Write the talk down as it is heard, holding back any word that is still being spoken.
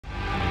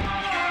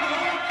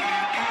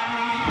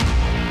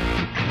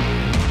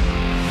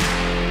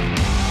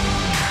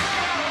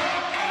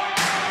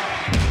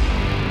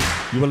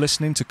You are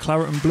listening to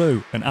Claret and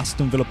Blue, an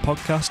Aston Villa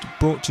podcast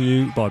brought to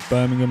you by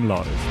Birmingham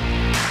Live.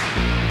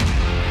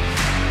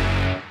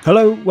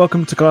 Hello,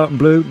 welcome to Claret and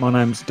Blue. My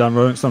name's Dan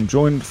Rollins. I'm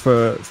joined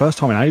for the first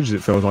time in ages,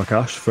 it feels like,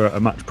 Ash, for a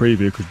match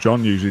preview, because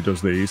John usually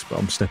does these, but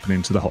I'm stepping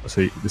into the hot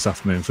seat this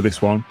afternoon for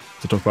this one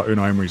to talk about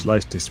Unai Emery's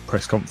latest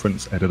press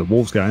conference ahead of the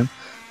Wolves game.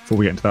 Before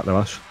we get into that though,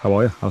 Ash, how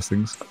are you? How's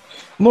things?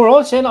 I'm all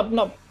right,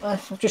 yeah.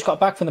 I've just got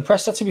back from the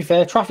press. To be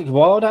fair, traffic's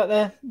wild out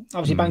there.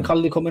 Obviously, bank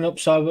holiday coming up,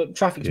 so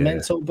traffic's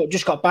mental. But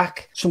just got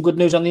back. Some good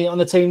news on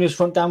the team news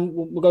front, Dan.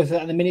 We'll go through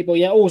that in a minute. But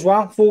yeah, all's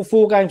well.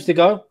 Four games to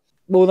go.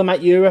 Will them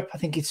at Europe? I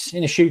think it's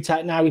in a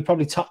shootout now. We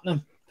probably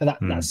Tottenham for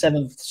that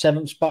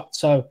seventh spot.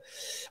 So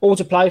all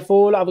to play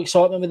for. A lot of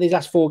excitement with these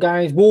last 4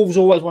 games. Wolves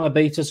always want to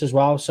beat us as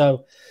well.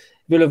 So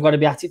Villa have got to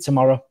be at it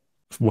tomorrow.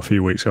 A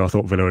few weeks ago, I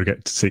thought Villa would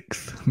get to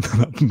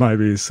 6th.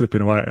 Maybe he's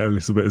slipping away a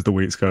little bit as the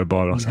weeks go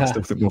by. I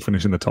still think we'll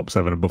finish in the top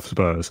 7 above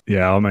Spurs.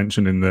 Yeah, I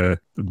mentioned in the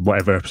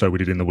whatever episode we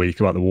did in the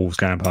week about the Wolves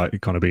game, how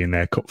it kind of being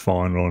their cup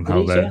final and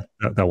how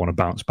they want to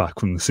bounce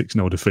back from the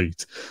 6-0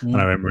 defeat. I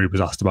know Emery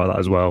was asked about that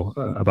as well,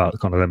 about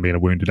kind of them being a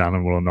wounded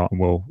animal or not, and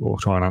we'll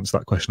try and answer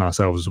that question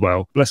ourselves as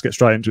well. But let's get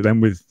straight into it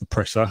then with the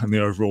presser and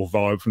the overall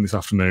vibe from this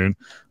afternoon.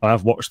 I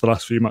have watched the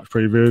last few match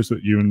previews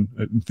that you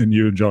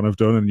and John have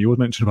done, and you had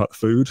mentioned about the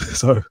food.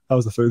 So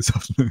how's the food this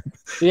afternoon?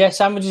 Yeah,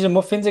 sandwiches and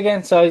muffins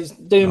again. So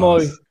doing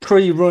my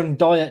pre-run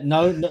diet.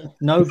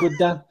 No good,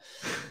 Dan.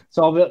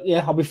 So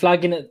I'll be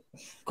flagging it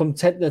come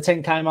the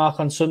 10k mark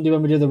on Sunday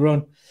when we do the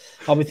run.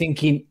 I'll be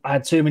thinking I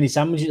had too many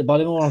sandwiches at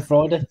Baltimore on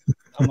Friday.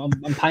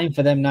 I'm paying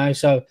for them now.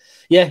 So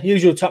yeah,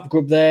 usual top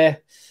grub there,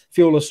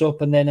 fuel us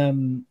up, and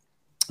then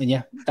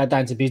that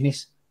down to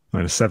business. I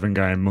mean, a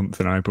 7-game month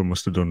in April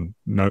must have done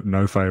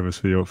no favours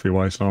for your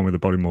waistline with the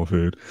Bodymore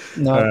food.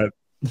 No.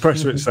 The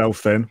presser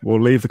itself, then we'll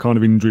leave the kind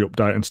of injury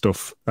update and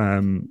stuff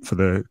for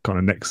the kind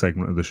of next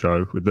segment of the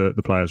show with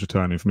the players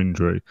returning from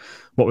injury.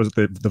 What was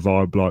the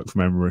vibe like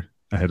from Emery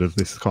ahead of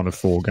this kind of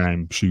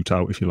 4-game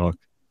shootout, if you like?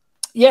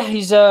 Yeah, he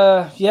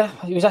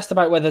was asked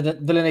about whether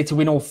Villa need to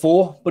win all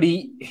 4, but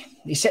he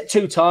set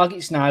 2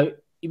 targets now.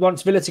 He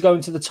wants Villa to go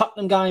into the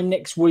Tottenham game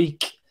next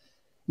week,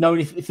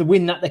 knowing if they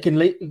win that, they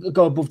can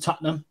go above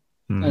Tottenham,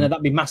 and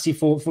that'd be massive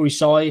for his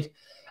side.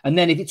 And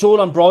then if it's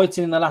all on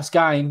Brighton in the last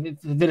game,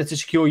 for Villa to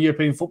secure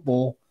European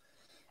football,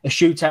 a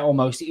shootout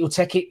almost, he'll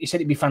take it. He said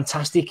it'd be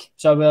fantastic.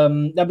 So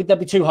there'll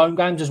be 2 home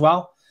games as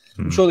well.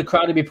 I'm sure the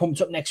crowd will be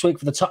pumped up next week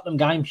for the Tottenham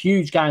game.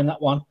 Huge game,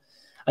 that one.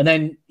 And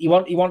then he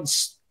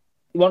wants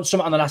something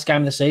on the last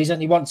game of the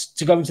season. He wants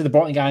to go into the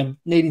Brighton game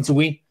needing to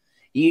win.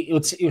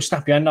 He'll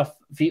snap your hand off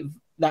for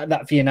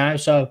you now.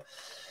 So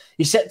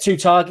he set 2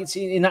 targets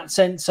in that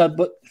sense.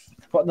 But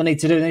what they need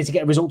to do, they need to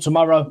get a result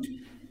tomorrow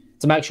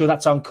to make sure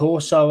that's on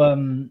course. So,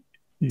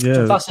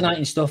 some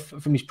fascinating stuff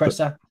from his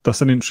presser.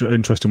 That's an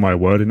interesting way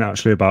of wording it,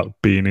 actually, about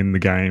being in the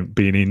game,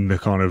 being in the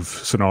kind of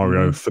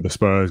scenario for the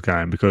Spurs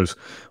game, because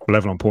we're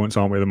level on points,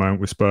 aren't we, at the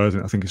moment with Spurs?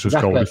 And I think it's just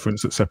goal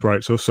difference that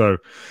separates us. So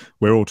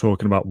we're all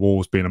talking about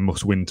Wolves being a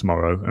must-win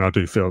tomorrow, and I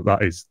do feel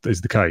that is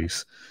the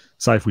case.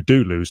 Say if we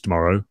do lose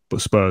tomorrow,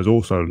 but Spurs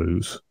also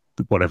lose,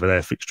 whatever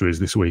their fixture is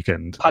this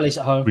weekend. Palace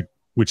at home.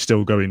 We'd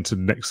still go into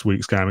next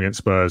week's game against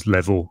Spurs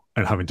level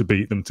and having to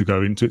beat them to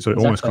go into it. So it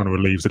almost kind of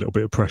relieves a little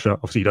bit of pressure.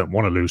 Obviously, you don't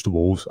want to lose to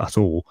Wolves at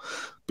all,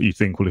 but you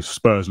think, well, if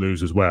Spurs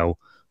lose as well,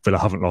 Villa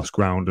haven't lost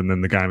ground, and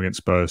then the game against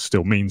Spurs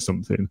still means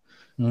something.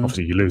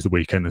 Obviously, you lose the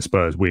weekend and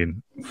Spurs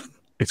win,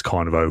 it's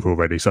kind of over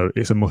already. So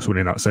it's a must-win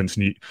in that sense,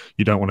 and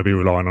you don't want to be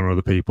relying on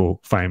other people,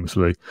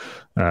 famously,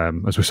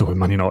 as we saw with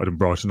Man United and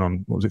Brighton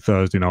on, what was it,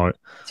 Thursday night?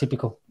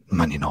 Typical.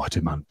 Man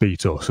United, man,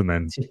 beat us and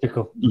then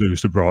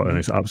lose to Brighton.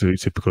 It's absolutely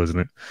typical, isn't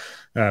it?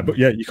 But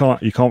yeah, you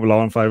can't rely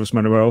on favourites from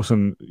anywhere else,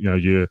 and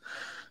your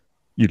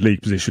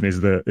league position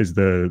is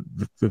the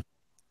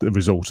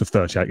result of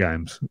 38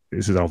 games.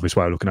 It's an obvious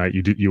way of looking at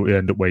it. You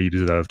end up where you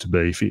deserve to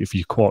be. If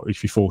you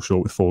fall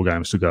short with 4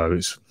 games to go,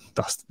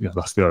 that's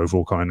the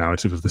overall kind of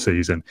narrative of the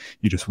season.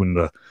 You just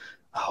wonder,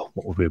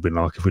 what would it have been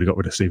like if we'd got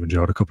rid of Steven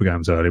Gerrard a couple of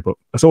games earlier? But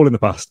that's all in the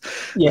past.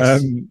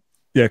 Yes.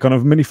 Yeah, kind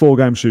of mini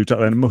 4-game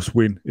shootout then. Must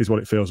win is what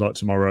it feels like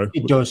tomorrow.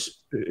 It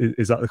does.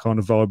 Is that the kind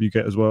of vibe you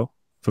get as well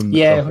from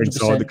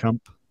inside the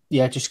camp?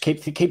 Yeah, just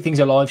keep things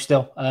alive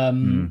still. A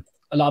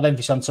lot of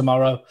emphasis on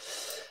tomorrow.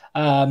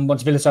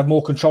 Wants Villa to have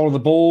more control of the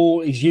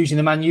ball. He's using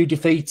the Man U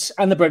defeat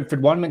and the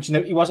Brentford one. Mentioned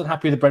that he wasn't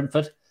happy with the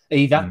Brentford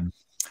either.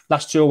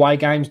 Last 2 away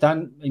games,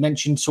 Dan. He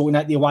mentioned sorting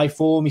out the away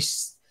form.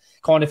 He's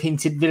kind of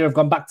hinted Villa have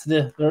gone back to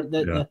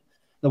the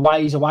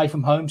ways away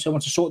from home. So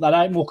wants to sort that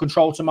out. More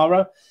control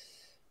tomorrow.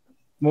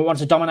 We want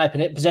to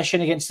dominate possession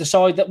against the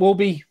side that will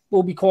be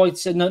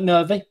quite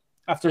nervy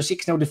after a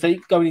 6-0 defeat,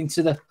 going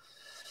into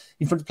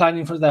playing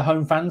in front of their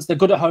home fans. They're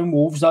good at home,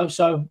 Wolves, though.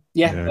 So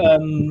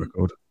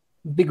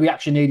big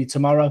reaction needed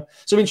tomorrow.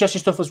 Some interesting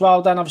stuff as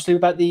well, Dan. Obviously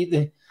about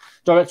the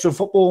director of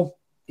football,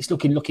 it's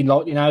looking like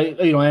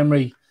Unai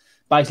Emery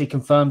basically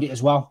confirmed it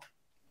as well.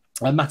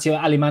 Mateu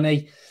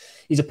Alemany,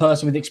 he's a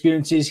person with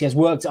experiences. He has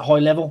worked at high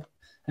level,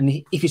 and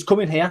if he's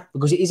coming here,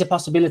 because it is a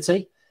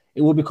possibility, it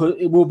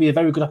will be a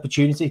very good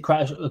opportunity to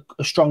create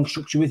a strong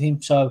structure with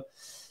him. So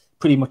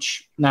pretty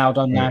much nailed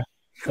on now.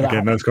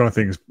 Again, those kind of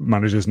things,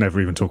 managers never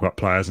even talk about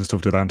players and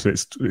stuff to that until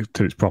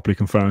it's properly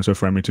confirmed. So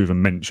for Emery to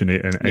even mention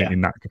it and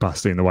in that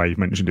capacity, in the way you've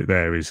mentioned it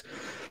there, is,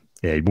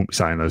 yeah, he wouldn't be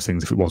saying those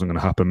things if it wasn't going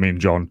to happen. Me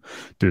and John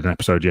did an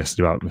episode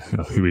yesterday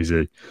about who is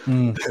he.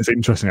 It's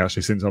interesting,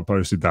 actually, since I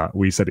posted that,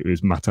 we said it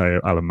was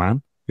Mateu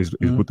Alemany. Is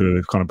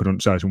the kind of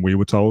pronunciation we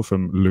were told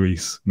from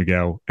Luis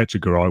Miguel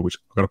Echegaray, which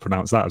I've got to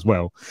pronounce that as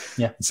well.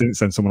 Yeah. Since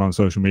then, someone on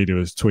social media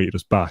has tweeted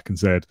us back and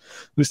said,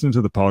 listening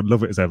to the pod,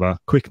 love it as ever.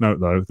 Quick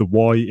note, though, the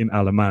Y in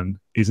Alemany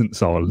isn't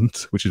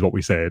silent, which is what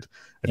we said.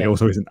 And it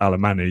also isn't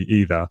Alemany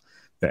either.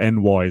 The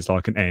NY is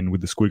like an N with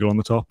the squiggle on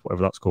the top,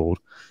 whatever that's called.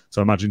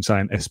 So imagine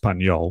saying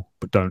Espanol,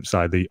 but don't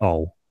say the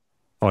O.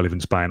 I live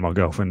in Spain. My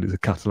girlfriend is a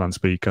Catalan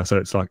speaker, so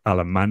it's like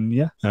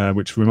Alemany,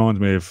 which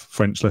reminds me of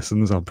French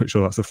lessons. I'm pretty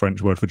sure that's the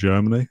French word for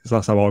Germany. So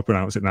that's how I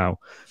pronounce it now.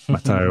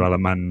 Mateu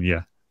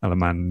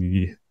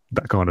Alemany,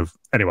 that kind of.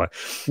 Anyway,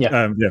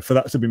 for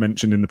that to be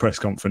mentioned in the press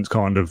conference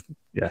kind of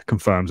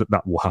confirms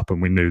that will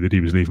happen. We knew that he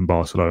was leaving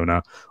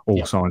Barcelona.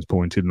 All signs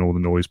pointed and all the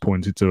noise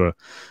pointed to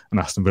an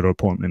Aston Villa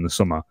appointment in the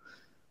summer.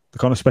 The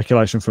kind of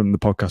speculation from the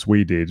podcast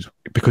we did,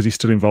 because he's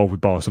still involved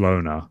with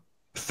Barcelona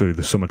through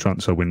the summer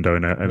transfer window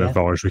in an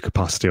advisory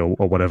capacity or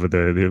whatever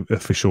the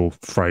official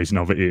phrasing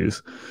of it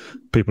is,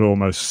 people are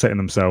almost setting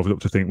themselves up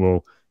to think,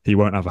 well, he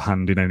won't have a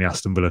hand in any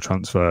Aston Villa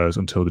transfers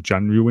until the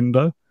January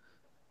window.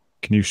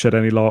 Can you shed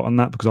any light on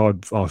that? Because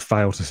I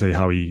fail to see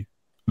how he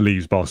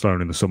leaves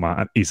Barcelona in the summer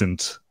and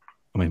isn't,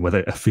 I mean,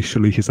 whether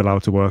officially he's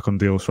allowed to work on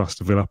deals for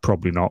Aston Villa,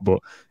 probably not,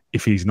 but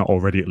if he's not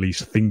already at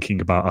least thinking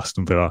about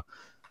Aston Villa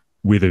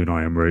with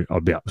Unai Emery,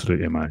 I'd be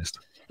absolutely amazed.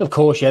 Of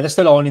course, they're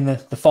still ironing the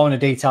finer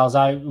details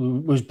out.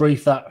 Was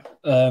briefed that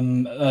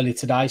earlier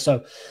today.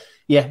 So,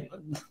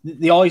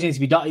 the I's need to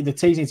be dotted, the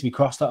T's need to be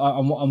crossed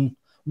on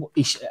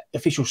his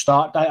official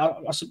start date.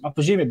 I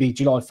presume it'd be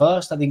July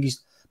 1st. I think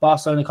his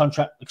Barcelona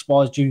contract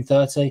expires June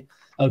 30.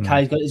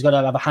 Okay, he's got to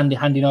have a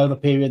handing over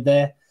period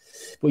there.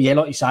 But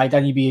like you say,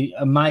 Dan, you'd be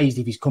amazed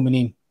if he's coming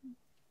in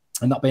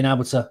and not being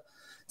able to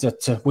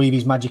weave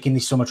his magic in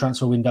this summer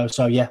transfer window.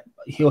 So,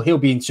 he'll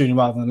be in sooner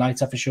rather than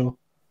later for sure.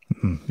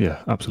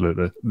 Yeah,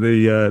 absolutely.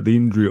 The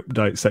injury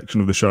update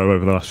section of the show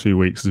over the last few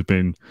weeks has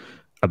been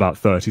about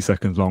 30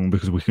 seconds long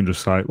because we can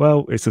just say,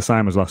 well, it's the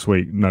same as last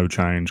week, no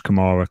change.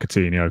 Kamara,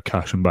 Coutinho,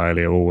 Cash and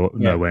Bailey are all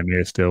nowhere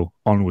near still.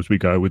 Onwards we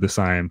go with the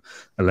same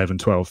 11,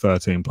 12,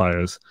 13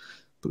 players.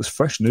 But there's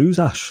fresh news,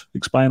 Ash.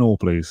 Explain all,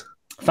 please.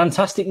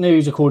 Fantastic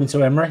news, according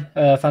to Emery.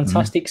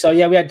 Fantastic. So,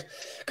 we had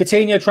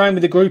Coutinho train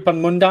with the group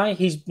on Monday.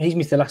 He's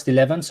missed the last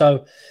 11.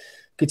 So,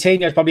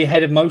 Coutinho's probably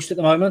ahead of most at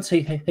the moment.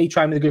 He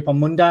trained with the group on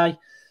Monday.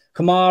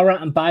 Kamara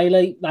and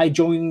Bailey, they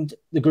joined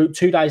the group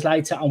 2 days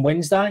later on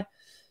Wednesday.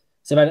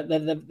 So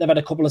they've had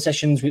a couple of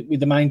sessions with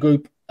the main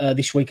group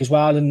this week as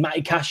well. And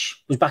Matty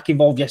Cash was back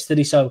involved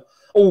yesterday. So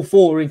all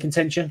four are in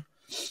contention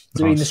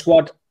to be in the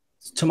squad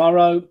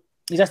tomorrow.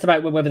 He's asked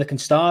about whether they can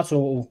start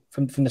or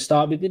from the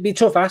start. It'd be a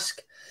tough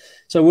ask.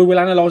 So we will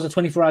analyse the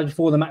 24 hours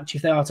before the match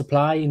if they are to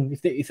play. And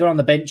if they're on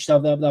the bench,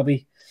 they'll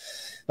be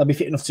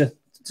fit enough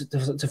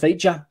to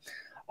feature.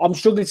 I'm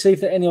struggling to see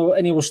if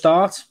any will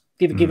start.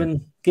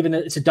 Given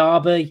it's a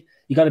derby,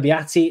 you got to be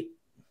at it.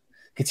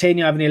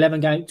 Coutinho having 11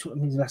 games,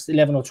 last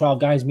 11 or 12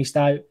 games missed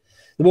out.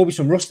 There will be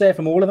some rust there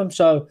from all of them.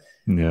 So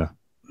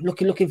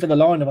looking for the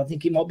lineup, I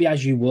think it might be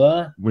as you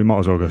were. We might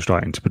as well go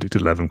straight into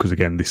predicted 11 because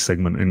again, this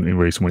segment in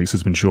recent weeks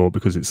has been short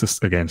because it's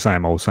just again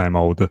same old.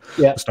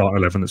 The start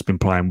 11 that's been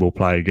playing will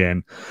play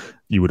again.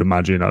 You would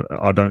imagine.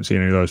 I don't see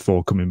any of those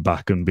four coming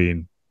back and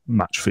being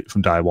match fit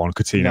from day one.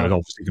 Coutinho is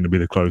obviously going to be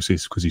the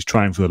closest because he's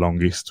trained for the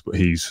longest, but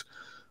he's,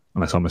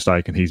 unless I'm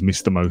mistaken, he's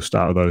missed the most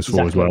out of those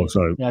four as well.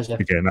 So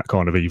again, that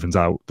kind of evens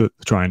out the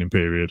training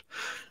period.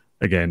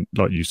 Again,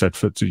 like you said,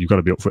 you've got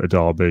to be up for a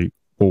derby.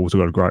 Wolves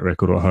have got a great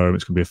record at home.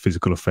 It's going to be a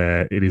physical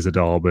affair. It is a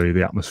derby.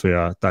 The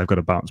atmosphere, they've got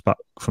to bounce back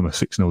from a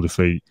 6-0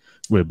 defeat.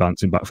 We're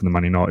bouncing back from the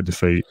Man United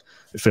defeat.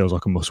 It feels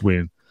like a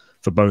must-win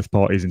for both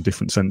parties in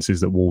different senses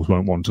that Wolves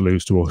won't want to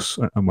lose to us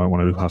and won't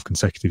want to have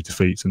consecutive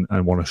defeats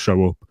and want to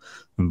show up.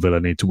 And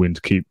Villa need to win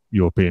to keep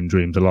European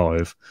dreams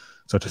alive.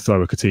 So to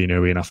throw a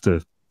Coutinho in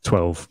after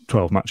 12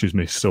 matches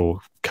missed or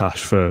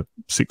Cash for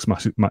 6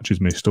 matches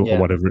missed or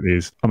whatever it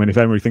is. I mean, if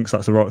Emery thinks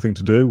that's the right thing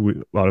to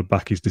do, I'd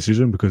back his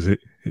decision because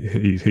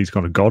he's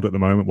kind of God at the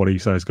moment. What he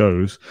says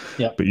goes.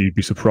 Yeah. But you'd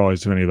be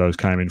surprised if any of those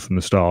came in from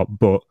the start.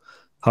 But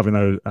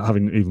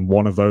having even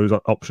one of those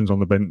options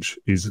on the bench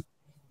is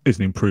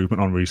an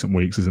improvement on recent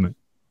weeks, isn't it?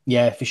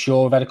 Yeah, for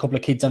sure. We've had a couple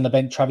of kids on the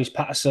bench, Travis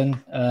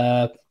Patterson,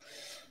 a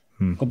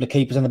couple of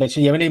keepers on the bench.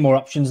 So we need more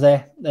options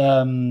there.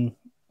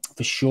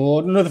 For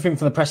sure. Another thing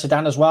from the presser,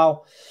 Dan, as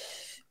well.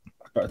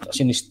 I've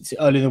seen this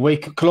earlier in the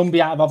week.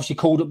 Colombia have obviously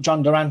called up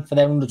John Duran for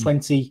their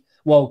Under-20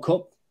 World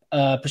Cup,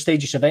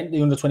 prestigious event,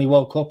 the Under-20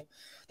 World Cup.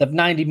 They've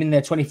named him in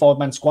their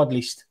 25-man squad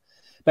list.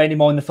 Bearing in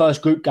mind, the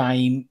first group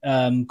game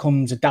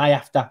comes a day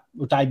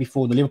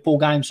before the Liverpool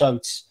game, so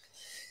it's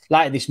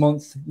later this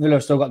month. Villa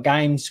have still got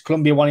games.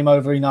 Colombia won him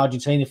over in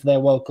Argentina for their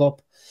World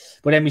Cup,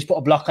 but Emery's put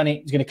a block on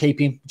it. He's going to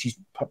keep him, which is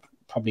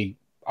probably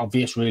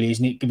obvious, really,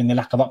 isn't it? Given the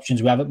lack of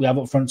options we have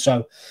up front.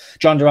 So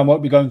John Duran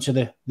won't be going to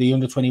the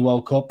Under-20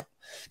 World Cup,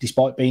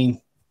 despite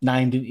being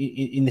named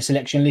in the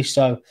selection list.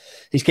 So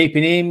he's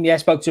keeping him. Yeah, I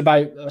spoke to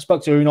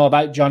Unai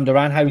about John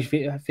Duran, how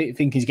he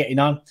think he's getting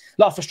on. A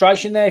lot of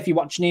frustration there if you're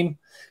watching him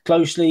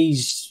closely.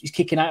 He's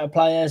kicking out of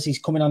players. He's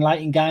coming on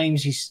late in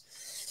games. He's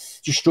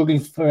just struggling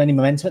for any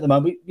momentum at the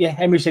moment. But yeah,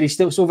 Emery said he's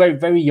still very,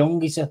 very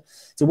young. It's a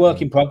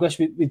work in progress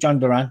with John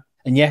Duran.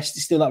 And yes,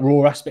 there's still that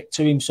raw aspect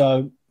to him.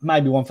 So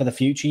maybe one for the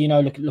future,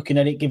 looking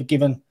at it,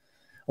 given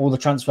all the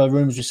transfer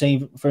rumours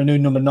received for a new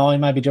number 9,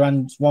 maybe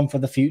Duran's one for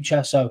the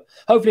future. So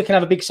hopefully he can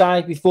have a big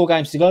side with 4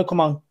 games to go.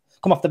 Come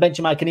off the bench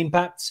and make an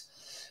impact.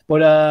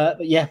 But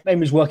yeah,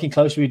 Emery's working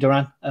closely with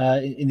Duran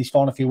in these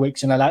final few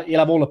weeks, and he'll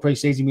have all the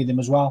pre-season with him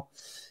as well.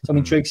 So I'm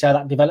intrigued to see how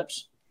that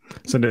develops.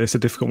 So it's a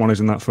difficult one,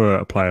 isn't that, for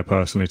a player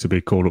personally to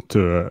be called up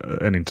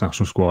to an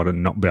international squad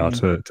and not be able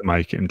to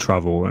make it and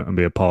travel and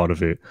be a part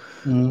of it?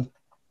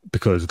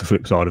 Because the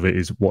flip side of it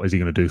is, what is he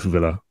going to do for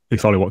Villa?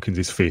 If Ollie Watkins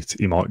is fit,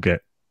 he might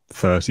get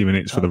 30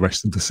 minutes for the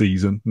rest of the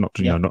season, not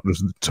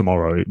just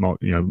tomorrow. It might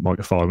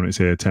get 5 minutes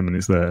here, 10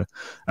 minutes there,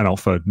 and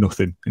offer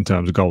nothing in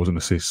terms of goals and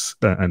assists,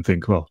 and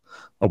think, well,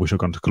 I wish I'd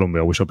gone to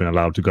Colombia. I wish I'd been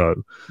allowed to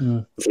go.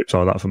 The flip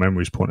side of that, from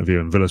Emery's point of view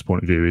and Villa's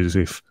point of view, is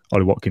if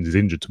Ollie Watkins is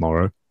injured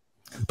tomorrow,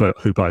 but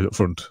who plays up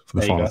front for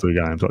the final 3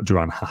 games? Like,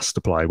 Duran has to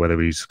play whether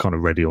he's kind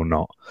of ready or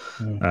not.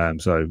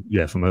 So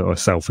yeah, from a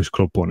selfish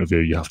club point of view,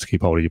 you have to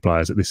keep hold of your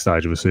players at this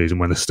stage of the season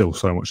when there's still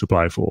so much to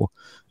play for.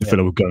 If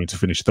Villa were going to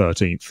finish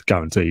 13th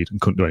guaranteed and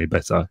couldn't do any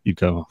better, you'd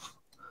go,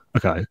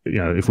 okay,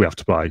 if we have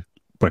to play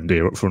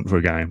Buendia up front for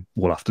a game,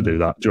 we'll have to do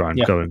that. Duran,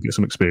 go and get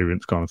some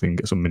experience, kind of thing,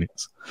 get some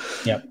minutes.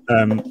 Yeah,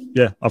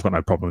 I've got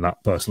no problem with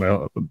that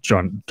personally.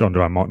 John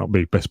Duran might not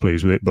be best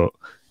pleased with it, but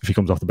if he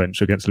comes off the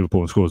bench against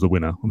Liverpool and scores the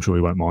winner, I'm sure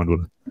he won't mind, will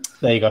he?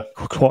 There you go.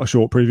 Quite a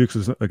short preview,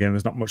 because again,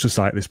 there's not much to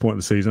say at this point of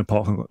the season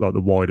apart from like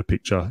the wider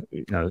picture.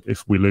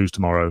 If we lose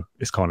tomorrow,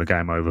 it's kind of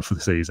game over for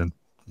the season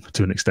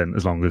to an extent.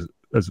 As long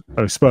as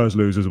Spurs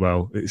lose as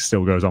well, it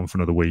still goes on for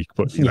another week.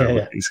 But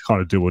it's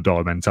kind of do or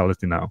die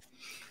mentality now.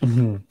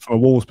 From a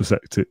Wolves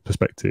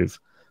perspective,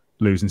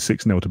 losing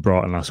 6-0 to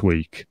Brighton last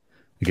week,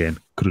 again,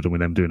 could have done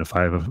with them doing a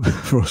favour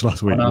for us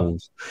last week.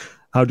 Wolves.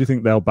 How do you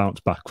think they'll bounce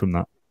back from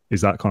that? Is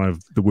that kind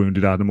of the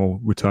wounded animal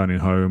returning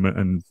home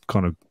and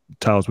kind of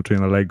tails between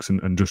the legs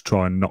and just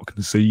try and not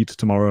concede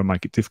tomorrow and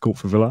make it difficult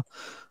for Villa?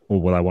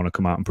 Or will they want to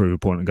come out and prove a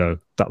point and go,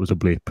 that was a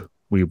blip,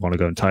 we want to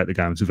go and take the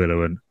game to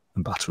Villa and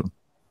batter them?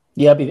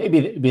 Yeah,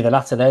 it'd be the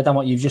latter there than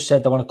what you've just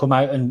said. They want to come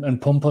out and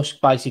pump us,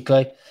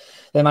 basically.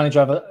 Their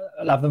manager will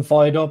have them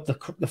fired up.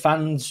 The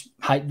fans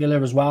hate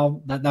Villa as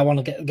well. They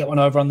want to get one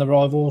over on the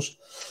rivals.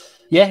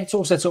 Yeah, it's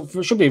all set up.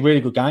 It should be a really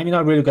good game.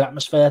 Really good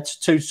atmosphere.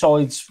 2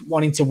 sides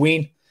wanting to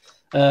win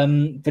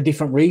for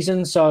different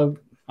reasons. So,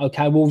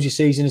 okay, Wolves'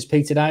 season has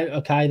petered out.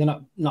 Okay,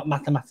 they're not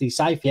mathematically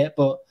safe yet,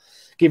 but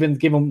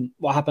given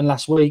what happened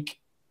last week,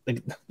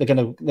 they're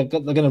going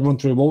to run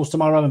through Wolves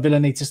tomorrow, and Villa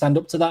need to stand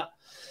up to that.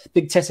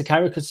 Big test of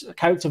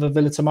character for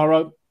Villa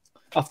tomorrow,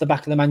 off the back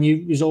of the Man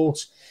U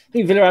results. I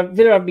think Villa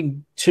have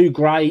been too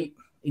great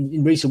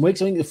in recent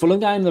weeks. I think the Fulham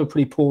game, they were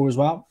pretty poor as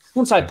well. I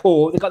wouldn't say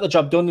poor. They got the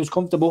job done. It was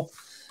comfortable,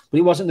 but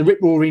it wasn't the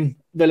rip-roaring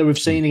Villa we've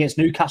seen against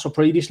Newcastle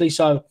previously.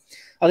 So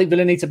I think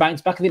Villa need to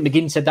bounce back. I think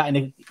McGinn said that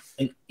in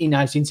an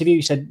in-house interview.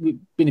 He said we've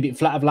been a bit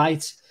flat of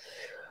late.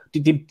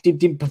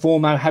 Didn't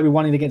perform how we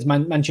wanted against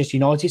Manchester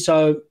United.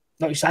 So,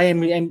 like you say,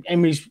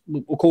 Emery's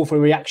will call for a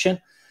reaction,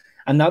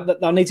 and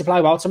they'll need to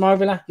play well tomorrow,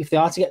 Villa, if they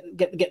are to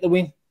get the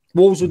win.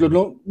 Wolves would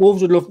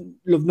love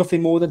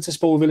nothing more than to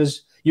spoil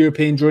Villa's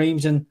European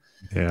dreams, and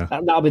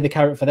that'll be the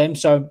carrot for them.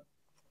 So,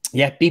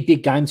 yeah,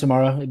 big game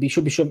tomorrow.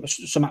 Should be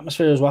some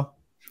atmosphere as well.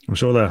 I'm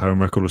sure their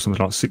home record was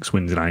something like 6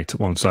 wins and 8 at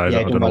one side.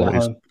 I don't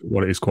know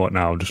what it is quite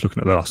now. I'm just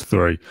looking at the last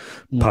 3.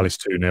 Palace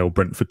 2-0,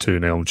 Brentford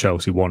 2-0, and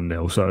Chelsea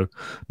 1-0. So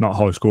not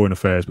high scoring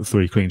affairs, but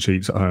 3 clean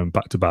sheets at home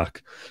back to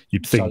back.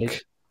 You'd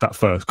think that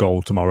first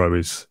goal tomorrow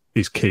is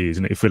key,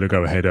 isn't it? If Villa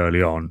go ahead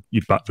early on,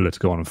 you'd back Villa to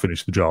go on and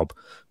finish the job.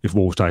 If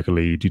Wolves take a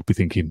lead, you'd be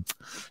thinking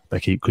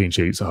they keep clean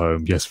sheets at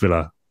home. Yes,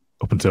 Villa,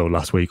 up until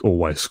last week,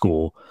 always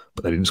score,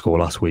 but they didn't score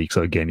last week.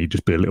 So again, you'd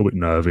just be a little bit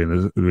nervy,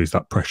 and there is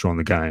that pressure on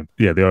the game.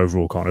 Yeah, the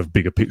overall kind of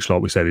bigger picture,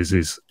 like we said, is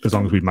as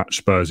long as we match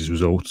Spurs'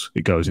 results,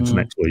 it goes into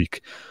next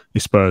week.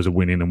 If Spurs are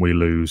winning and we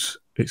lose,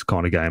 it's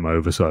kind of game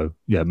over. So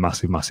yeah,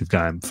 massive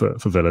game for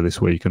Villa this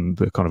week and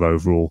the kind of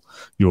overall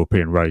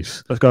European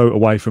race. Let's go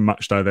away from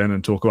match day then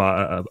and talk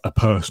about a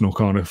personal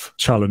kind of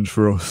challenge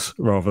for us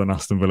rather than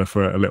Aston Villa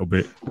for a little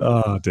bit.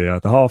 Oh dear,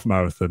 the half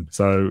marathon.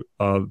 So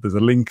there's a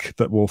link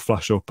that will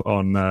flash up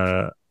on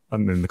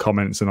and in the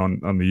comments and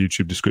on the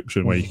YouTube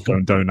description where you can go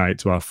and donate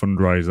to our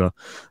fundraiser.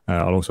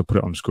 I'll also put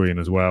it on screen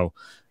as well,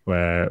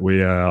 where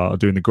we are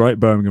doing the Great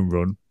Birmingham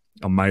Run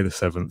on May the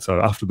 7th, so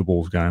after the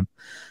Wolves game.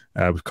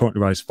 We've currently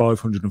raised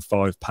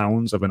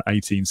 £505 of an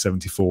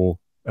 1874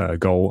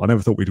 goal. I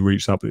never thought we'd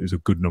reach that, but it was a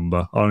good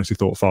number. I honestly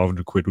thought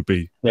 500 quid would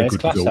be a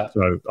good result,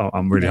 so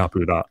I'm really happy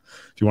with that.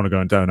 If you want to go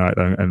and donate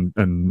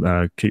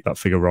and keep that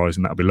figure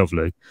rising, that'd be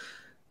lovely.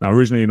 Now,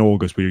 originally in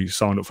August, we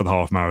signed up for the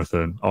half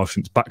marathon. I've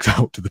since backed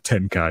out to the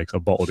 10K because I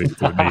bottled it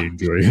for a knee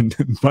injury and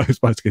I was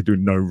basically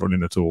doing no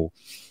running at all.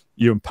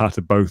 You and Pat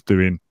are both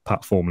doing,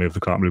 Pat formerly of the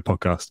Claret Blue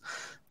podcast,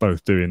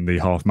 both doing the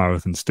half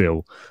marathon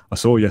still. I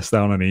saw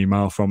yesterday on an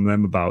email from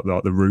them about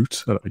like the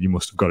route. You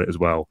must have got it as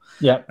well.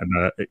 Yeah.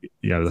 And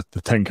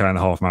the 10K and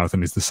the half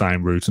marathon is the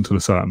same route until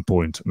a certain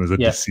point, and there's a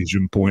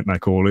decision point they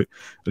call it,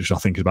 which I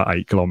think is about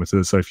 8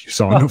 kilometers. So if you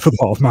sign up for the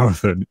half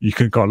marathon, you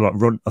can kind of like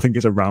run. I think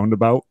it's a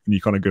roundabout, and you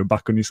kind of go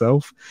back on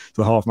yourself.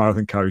 So the half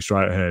marathon carries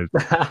straight ahead,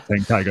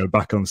 10K go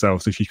back on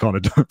themselves. So if you kind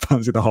of don't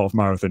fancy the half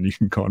marathon, you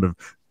can kind of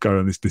go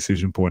on this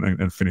decision point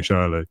and finish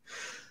early.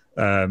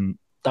 That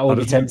would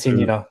be tempting,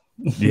 you know.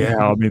 Yeah,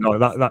 I mean,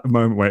 like that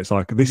moment where it's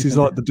like, this is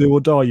like the do or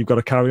die. You've got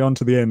to carry on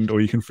to the end, or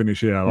you can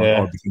finish here. Like,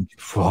 I'd be thinking,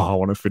 I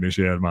want to finish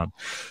here, man.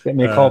 Get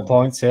me a couple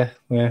points, yeah.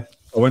 I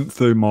went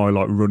through my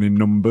like running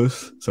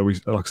numbers. So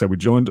we, like I said, we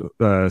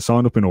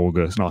signed up in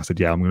August, and I said,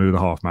 yeah, I'm going to do the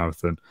half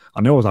marathon.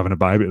 I knew I was having a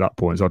baby at that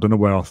point, so I don't know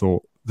where I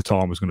thought the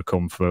time was going to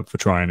come for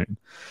training.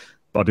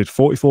 But I did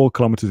 44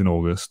 kilometers in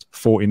August,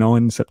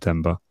 49 in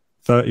September,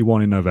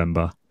 31 in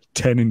November,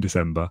 10 in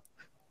December,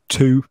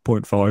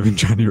 2.5 in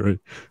January,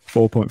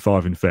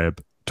 4.5 in Feb,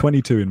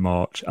 22 in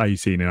March,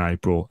 18 in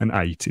April, and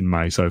 8 in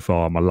May so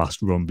far. My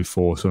last run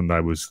before Sunday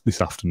was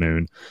this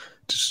afternoon.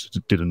 Just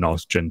did a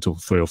nice, gentle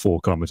 3 or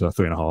 4 kilometre,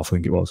 3.5, I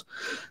think it was.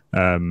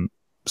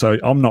 So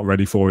I'm not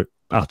ready for it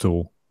at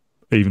all,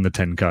 even the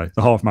 10K.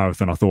 The half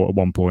marathon, I thought at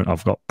one point,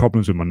 I've got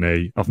problems with my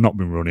knee. I've not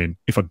been running.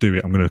 If I do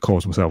it, I'm going to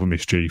cause myself a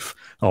mischief.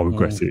 I'll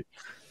regret it.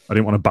 I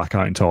didn't want to back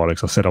out entirely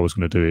because I said I was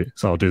going to do it.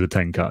 So I'll do the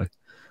 10K.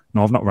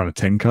 No, I've not run a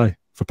 10K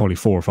for probably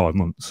 4 or 5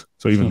 months.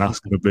 So even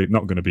that's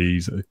not going to be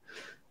easy.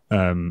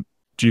 Do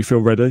you feel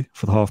ready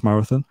for the half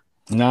marathon?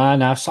 No.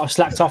 I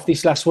slacked off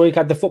this last week. I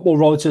had the Football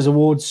Writers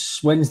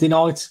Awards Wednesday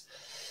night.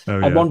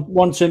 I had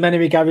one too many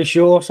with Gary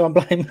Shaw, so I'm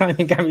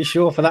blaming Gary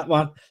Shaw for that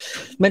one.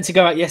 Meant to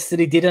go out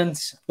yesterday,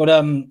 didn't. But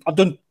I've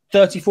done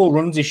 34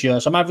 runs this year,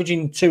 so I'm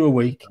averaging 2 a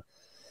week.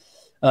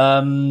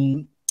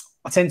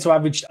 I tend to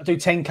average, I do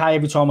 10K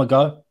every time I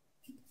go.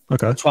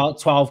 Okay.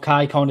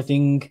 12K kind of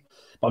thing.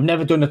 But I've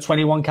never done a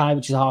 21K,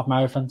 which is a half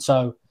marathon.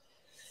 So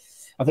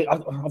I think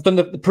I've done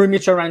the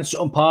perimeter around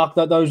Sutton Park,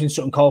 those in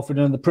Sutton Coldfield,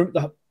 and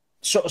the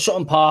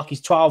Sutton Park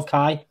is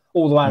 12K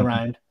all the way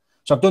around.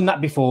 So I've done that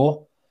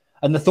before.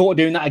 And the thought of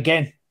doing that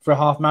again for a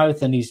half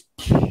marathon is...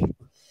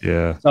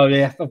 Yeah. So,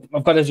 yeah,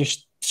 I've got to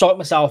just psych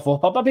myself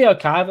up. I'll be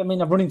okay. I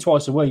mean, I'm running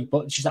twice a week,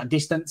 but it's just that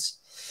distance.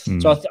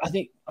 So I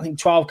think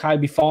 12K will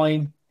be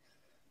fine.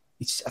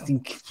 I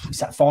think it's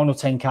that final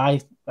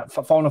 10K, that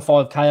final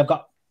 5K I've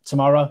got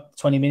tomorrow,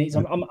 20 minutes.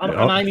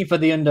 I'm aiming for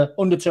the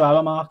under 2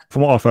 hour mark.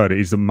 From what I've heard, it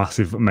is a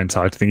massive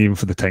mentality thing, even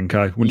for the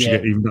 10K. Once you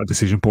get even that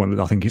decision point,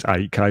 I think it's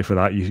 8K for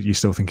that, you're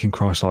still thinking,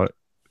 Christ, like,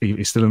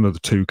 it's still another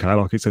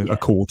 2K. Like, it's a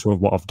quarter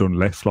of what I've done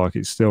left. Like,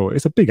 it's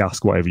a big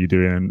ask, whatever you're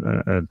doing,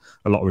 and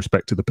a lot of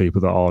respect to the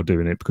people that are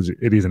doing it, because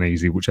it isn't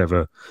easy,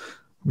 whichever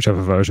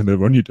version of the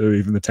run you do.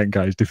 Even the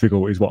 10K is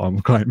difficult, is what I'm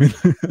claiming.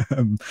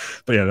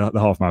 But yeah, the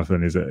half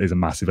marathon is a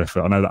massive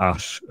effort. I know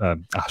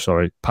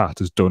that Pat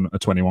has done a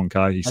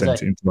 21K. He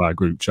sent it into our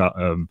group chat.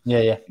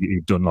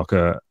 He'd done like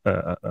a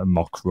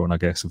mock run, I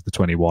guess, of the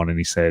 21, and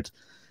he said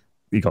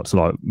he got to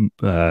like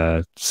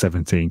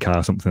 17K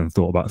or something and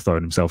thought about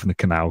throwing himself in the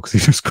canal because he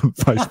just couldn't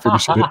face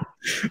finishing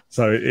it.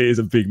 So it is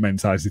a big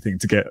mentality thing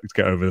to get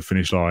over the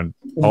finish line.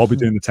 I'll be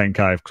doing the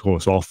 10K, of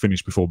course, so I'll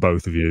finish before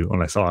both of you,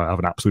 unless I have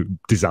an absolute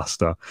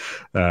disaster.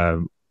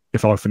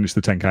 If I finish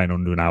the 10K in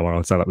under an hour,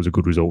 I'd say that was a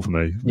good result for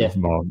me, with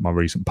my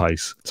recent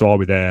pace. So I'll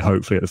be there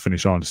hopefully at the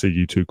finish line to see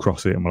you two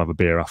cross it, and we'll have a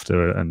beer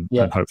after, and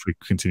hopefully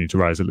continue to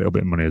raise a little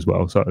bit of money as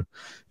well. So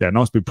yeah,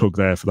 nice big plug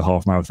there for the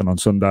half marathon on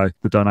Sunday.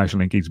 The donation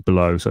link is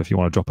below, so if you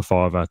want to drop a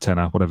 £5,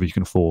 £10, whatever you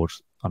can afford.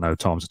 I know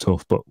times are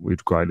tough, but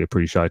we'd greatly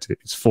appreciate it.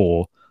 It's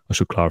 4, I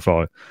should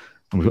clarify,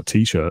 and we've got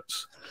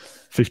t-shirts.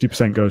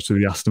 50% goes to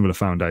the Aston Villa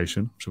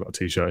Foundation, which I've got a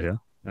t-shirt here.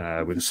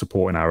 With a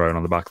supporting our own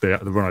on the back. The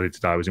run I did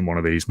today was in one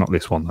of these, not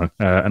this one though.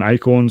 And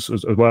Acorns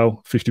as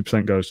well,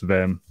 50% goes to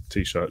them,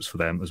 t-shirts for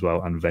them as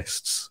well, and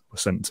vests were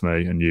sent to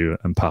me and you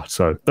and Pat.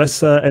 So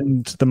let's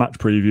end the match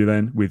preview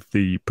then with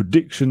the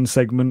prediction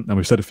segment. And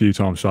we've said a few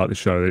times throughout the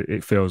show that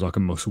it feels like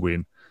a must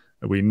win.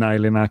 Are we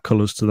nailing our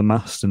colours to the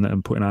mast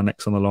and putting our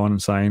necks on the line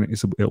and saying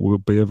it will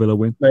be a Villa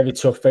win? Very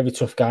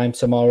tough game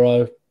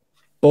tomorrow.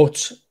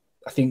 But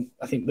I think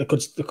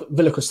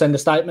Villa could send a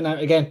statement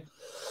out again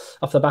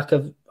off the back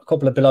of a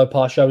couple of below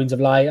par showings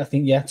of late. I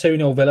think,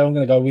 2-0 Villa. I'm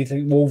going to go with. I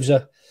think Wolves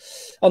are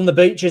on the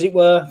beach, as it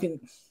were. I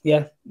think,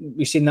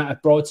 we've seen that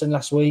at Brighton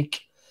last week.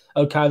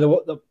 Okay,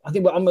 I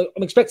think I'm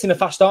expecting a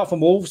fast start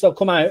from Wolves. They'll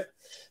come out.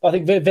 I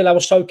think Villa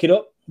will soak it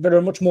up. Villa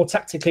are much more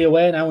tactically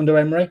aware now under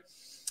Emery.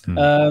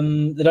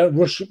 They don't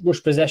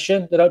rush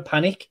possession. They don't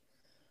panic.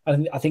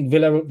 I think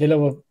Villa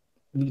will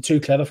be too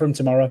clever for them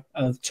tomorrow.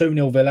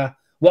 2-0 Villa.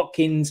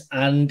 Watkins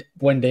and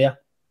Buendia.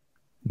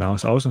 No,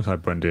 so I was going to say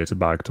Buendia to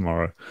bag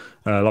tomorrow.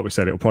 Like we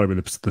said, it'll probably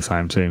be the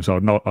same team. So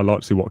I'd like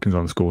to see Watkins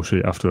on the score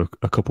sheet after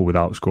a couple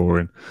without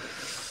scoring.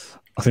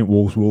 I think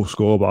Wolves will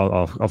score, but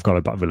I've got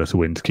to back Villa to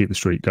win to keep the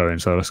streak going.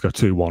 So let's go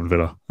 2-1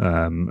 Villa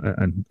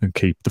and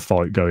keep the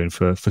fight going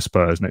for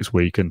Spurs next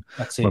week. And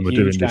when we're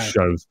doing this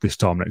show this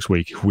time next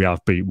week, if we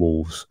have beat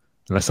Wolves,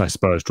 let's say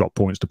Spurs drop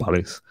points to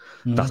Palace,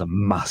 that's a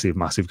massive,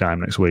 massive game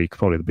next week,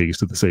 probably the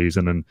biggest of the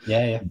season. And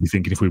you're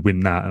thinking if we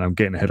win that, and I'm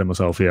getting ahead of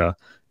myself here,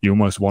 you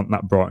almost want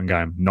that Brighton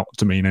game not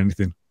to mean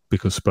anything,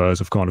 because Spurs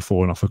have kind of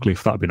fallen off a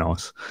cliff. That'd be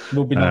nice.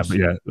 Would be nice. But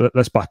yeah,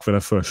 let's back Villa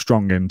for a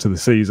strong end to the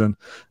season.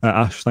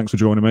 Ash, thanks for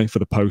joining me for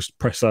the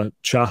post-presser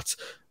chat.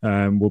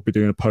 We'll be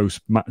doing a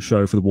post-match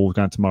show for the Wolves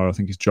game tomorrow. I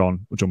think it's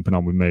John jumping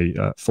on with me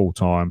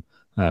full-time.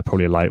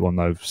 Probably a late one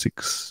though,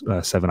 6,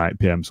 7, 8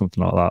 p.m,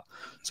 something like that.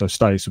 So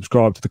stay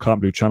subscribed to the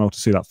Claret Blue channel to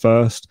see that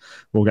first.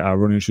 We'll get our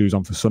running shoes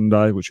on for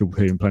Sunday, which you'll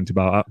be hearing plenty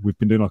about. We've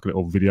been doing like a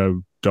little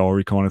video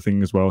diary kind of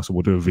thing as well. So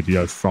we'll do a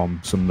video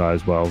from Sunday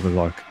as well. We're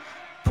like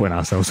putting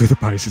ourselves through the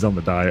paces on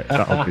the day.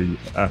 That'll be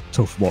a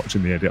tough watch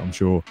in the edit, I'm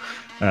sure.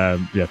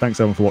 Thanks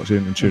everyone for watching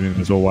and tuning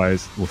in as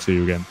always. We'll see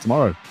you again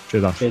tomorrow.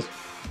 Cheers, Ash. Cheers.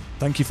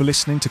 Thank you for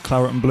listening to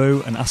Claret and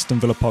Blue and Aston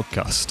Villa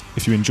podcast.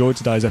 If you enjoyed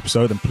today's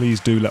episode, then please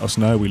do let us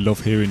know. We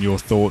love hearing your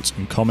thoughts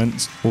and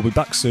comments. We'll be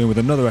back soon with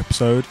another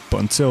episode,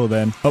 but until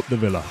then, up the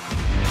Villa.